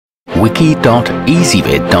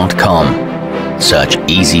wiki.ezvid.com. Search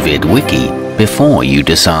Ezvid Wiki before you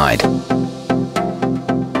decide.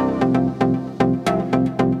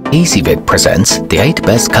 Ezvid presents the 8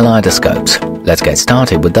 best kaleidoscopes. Let's get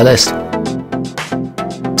started with the list.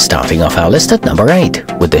 Starting off our list at number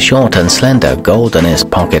 8, with the short and slender goldenis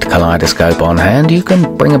pocket kaleidoscope on hand, you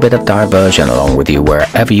can bring a bit of diversion along with you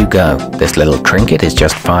wherever you go. This little trinket is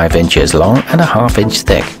just 5 inches long and a ½ inch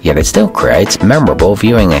thick, yet it still creates memorable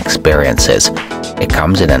viewing experiences. It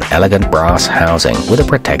comes in an elegant brass housing with a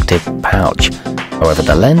protective pouch. However,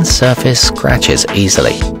 the lens surface scratches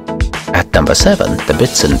easily. At number 7, the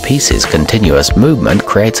bits and pieces continuous movement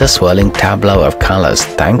creates a swirling tableau of colors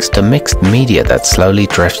thanks to mixed media that slowly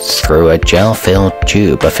drifts through a gel-filled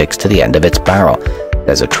tube affixed to the end of its barrel.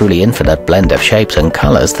 There's a truly infinite blend of shapes and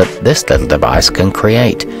colors that this little device can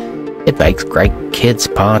create. It makes great kids'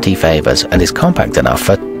 party favors and is compact enough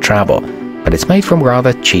for travel, but it's made from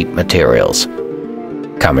rather cheap materials.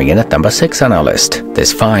 Coming in at number 6 on our list,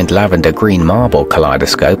 this findlavender green marble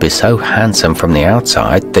kaleidoscope is so handsome from the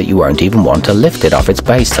outside that you won't even want to lift it off its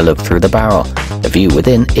base to look through the barrel. The view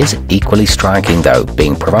within is equally striking though,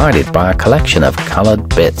 being provided by a collection of colored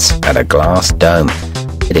bits and a glass dome.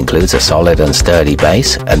 It includes a solid and sturdy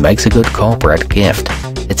base and makes a good corporate gift.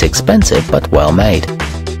 It's expensive but well made.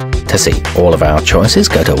 To see all of our choices,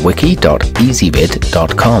 go to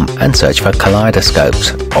wiki.ezvid.com and search for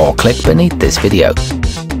kaleidoscopes, or click beneath this video.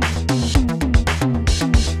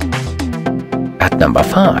 At number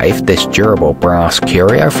 5, this durable brass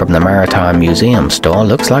curio from the Maritime Museum store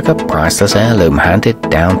looks like a priceless heirloom handed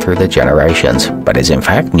down through the generations, but is in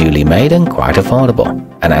fact newly made and quite affordable.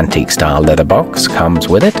 An antique-style leather box comes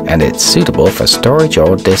with it, and it's suitable for storage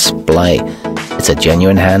or display. It's a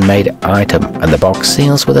genuine handmade item, and the box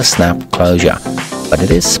seals with a snap closure, but it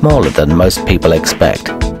is smaller than most people expect.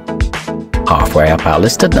 Halfway up our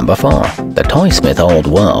list at number 4, the Toysmith Old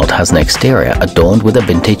World has an exterior adorned with a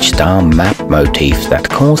vintage-style map motif that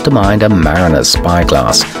calls to mind a mariner's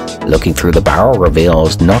spyglass. Looking through the barrel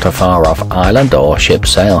reveals not a far-off island or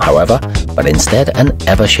ship's sail, however, but instead an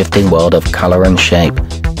ever-shifting world of color and shape.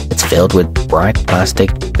 It's filled with bright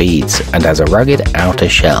plastic beads and has a rugged outer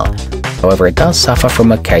shell. However, it does suffer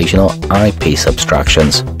from occasional eyepiece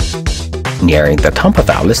obstructions. Nearing the top of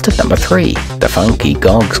our list at number 3, the funky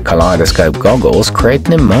goggs kaleidoscope goggles create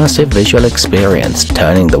an immersive visual experience,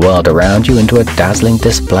 turning the world around you into a dazzling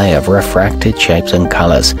display of refracted shapes and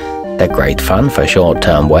colors. They're great fun for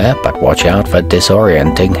short-term wear, but watch out for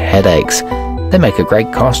disorienting headaches. They make a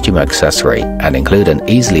great costume accessory and include an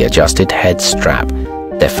easily adjusted head strap.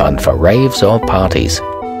 They're fun for raves or parties.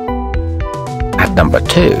 At number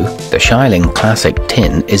 2, the Schylling Classic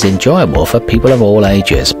Tin is enjoyable for people of all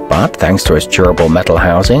ages, but thanks to its durable metal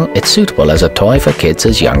housing, it's suitable as a toy for kids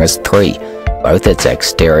as young as 3. Both its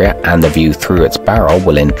exterior and the view through its barrel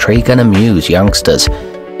will intrigue and amuse youngsters.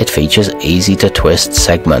 It features easy-to-twist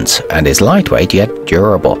segments and is lightweight yet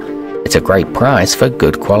durable. It's a great price for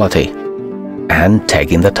good quality. And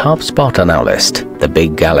taking the top spot on our list, the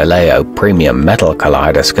biggalileo premium metal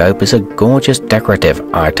kaleidoscope is a gorgeous decorative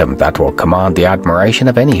item that will command the admiration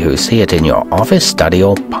of any who see it in your office, study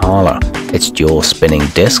or parlor. Its dual spinning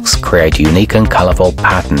discs create unique and colorful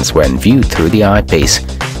patterns when viewed through the eyepiece.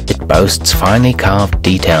 It boasts finely carved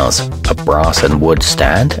details, a brass and wood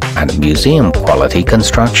stand, and museum-quality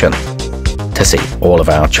construction. To see all of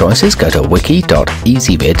our choices, go to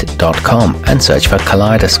wiki.ezvid.com and search for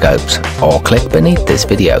kaleidoscopes, or click beneath this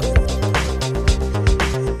video.